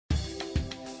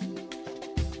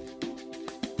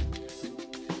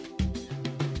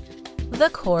The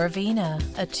Corvina,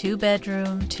 a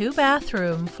 2-bedroom,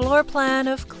 2-bathroom floor plan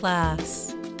of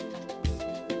class.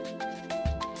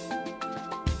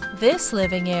 This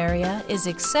living area is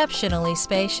exceptionally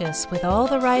spacious with all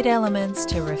the right elements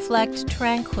to reflect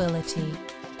tranquility.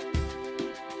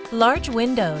 Large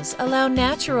windows allow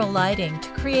natural lighting to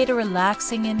create a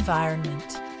relaxing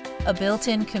environment. A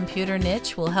built-in computer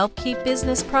niche will help keep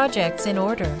business projects in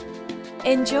order.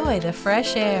 Enjoy the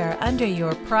fresh air under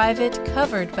your private,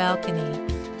 covered balcony.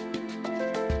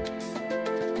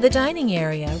 The dining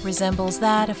area resembles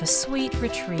that of a sweet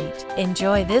retreat.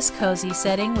 Enjoy this cozy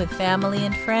setting with family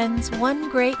and friends,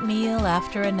 one great meal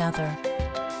after another.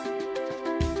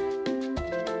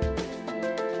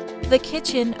 The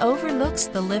kitchen overlooks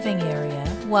the living area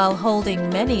while holding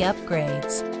many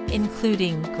upgrades,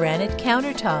 including granite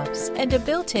countertops and a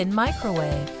built-in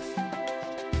microwave.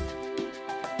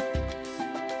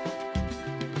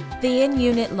 The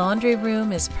in-unit laundry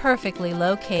room is perfectly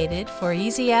located for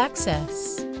easy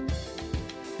access.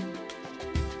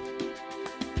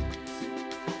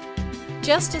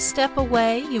 Just a step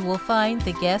away, you will find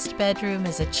the guest bedroom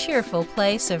is a cheerful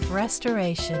place of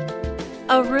restoration.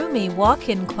 A roomy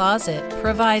walk-in closet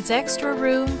provides extra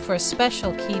room for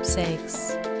special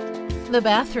keepsakes. The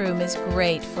bathroom is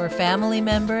great for family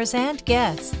members and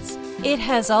guests. It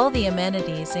has all the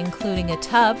amenities, including a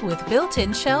tub with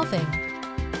built-in shelving.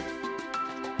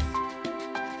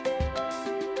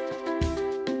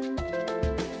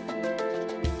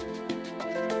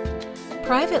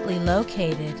 Privately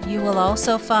located, you will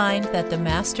also find that the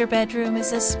master bedroom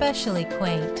is especially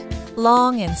quaint.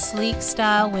 Long and sleek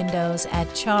style windows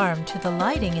add charm to the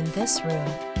lighting in this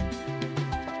room.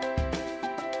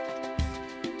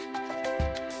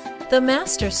 The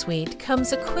master suite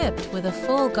comes equipped with a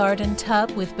full garden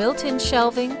tub with built-in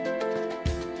shelving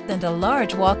and a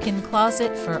large walk-in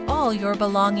closet for all your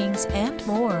belongings and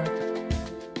more.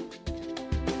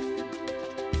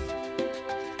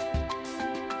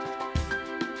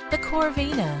 The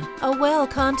Corvina, a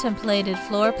well-contemplated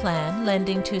floor plan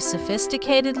lending to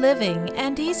sophisticated living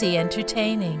and easy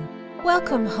entertaining.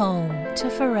 Welcome home to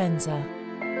Firenze.